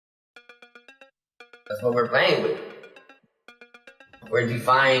That's what we're playing with. We're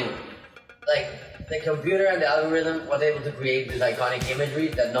defying, like, the computer and the algorithm was able to create this iconic imagery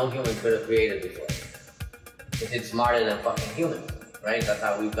that no human could have created before. Because it's smarter than fucking humans, right? That's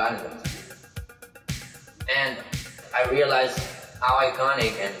how we've gotten them. And I realized how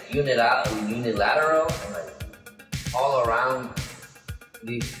iconic and unilateral and like all around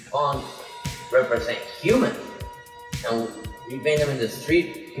these punks represent humans. And we paint them in the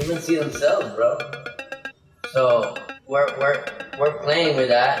street, humans see themselves, bro. So we're playing with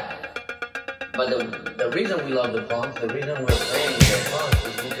that. But the reason we love the punks, the reason we're playing with the punks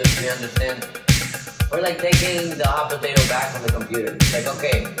is because we understand we're like taking the hot potato back from the computer. Like,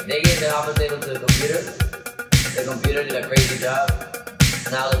 okay, they gave the hot potato to the computer did a crazy job,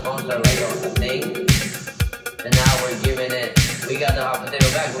 now the punks are like a thing, and now we're giving it, we got the hot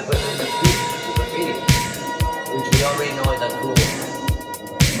potato back, we're putting it in the street, graffiti, which we already know is a tool,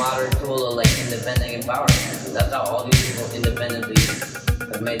 modern tool of like independent empowerment. That's how all these people independently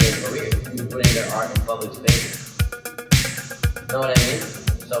have made their career, putting their art in public space. Know what I mean?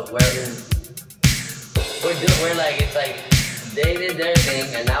 So we're like, it's like, they did their thing,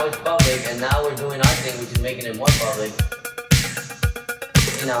 and now it's public, and now we're doing our thing, which is making it more public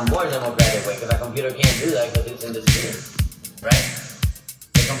in a more democratic way, because a computer can't do that because it's in the screen, right?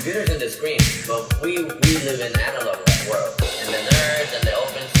 The computer's in the screen, but we live in analog world, and the nerds and the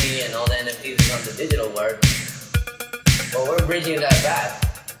OpenSea and all the NFTs is on the digital world. But we're bridging that back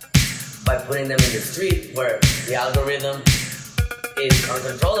by putting them in the street where the algorithm is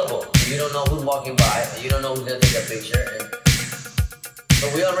uncontrollable. You don't know who's walking by, you don't know who's gonna take a picture, and so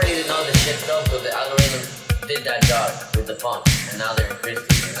we already know the shit though, because the algorithm did that job with the punk, and now they're in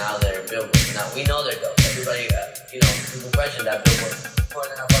Christie's, and now they're in billboards. Now we know they're dope. Everybody, people question that billboard. What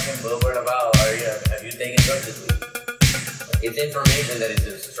is that fucking billboard about? Or have you taken drugs this week? It's information that is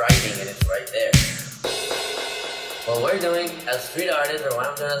just striking, and it's right there. What we're doing as street artists, or what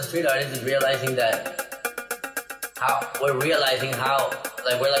I'm doing as a street artist, is realizing that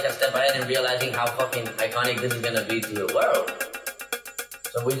we're like a step ahead and realizing how fucking iconic this is gonna be to the world.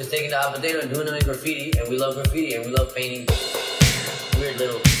 So we're just taking the hot potato and doing them in graffiti, and we love graffiti, and we love painting weird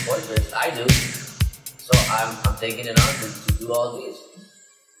little portraits. I do. So I'm taking it on to do all these.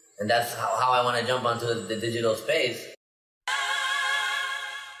 And that's how I want to jump onto the digital space.